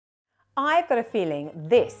I've got a feeling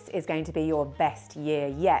this is going to be your best year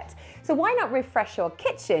yet. So why not refresh your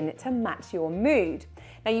kitchen to match your mood?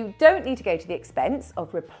 Now you don't need to go to the expense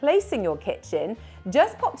of replacing your kitchen.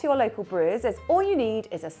 Just pop to your local Brewers, as all you need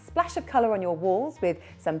is a splash of colour on your walls with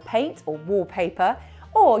some paint or wallpaper,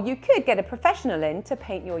 or you could get a professional in to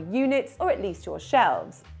paint your units or at least your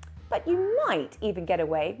shelves. But you might even get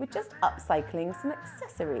away with just upcycling some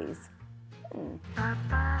accessories.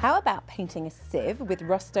 How about painting a sieve with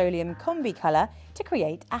Rust-Oleum combi colour to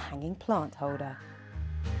create a hanging plant holder?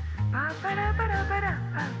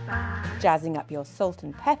 Jazzing up your salt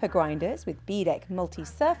and pepper grinders with Beadec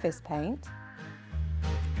multi-surface paint?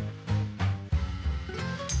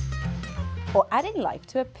 Or adding life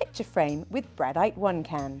to a picture frame with Bradite One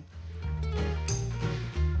Can?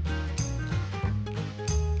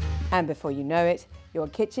 And before you know it, your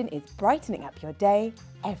kitchen is brightening up your day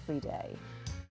every day.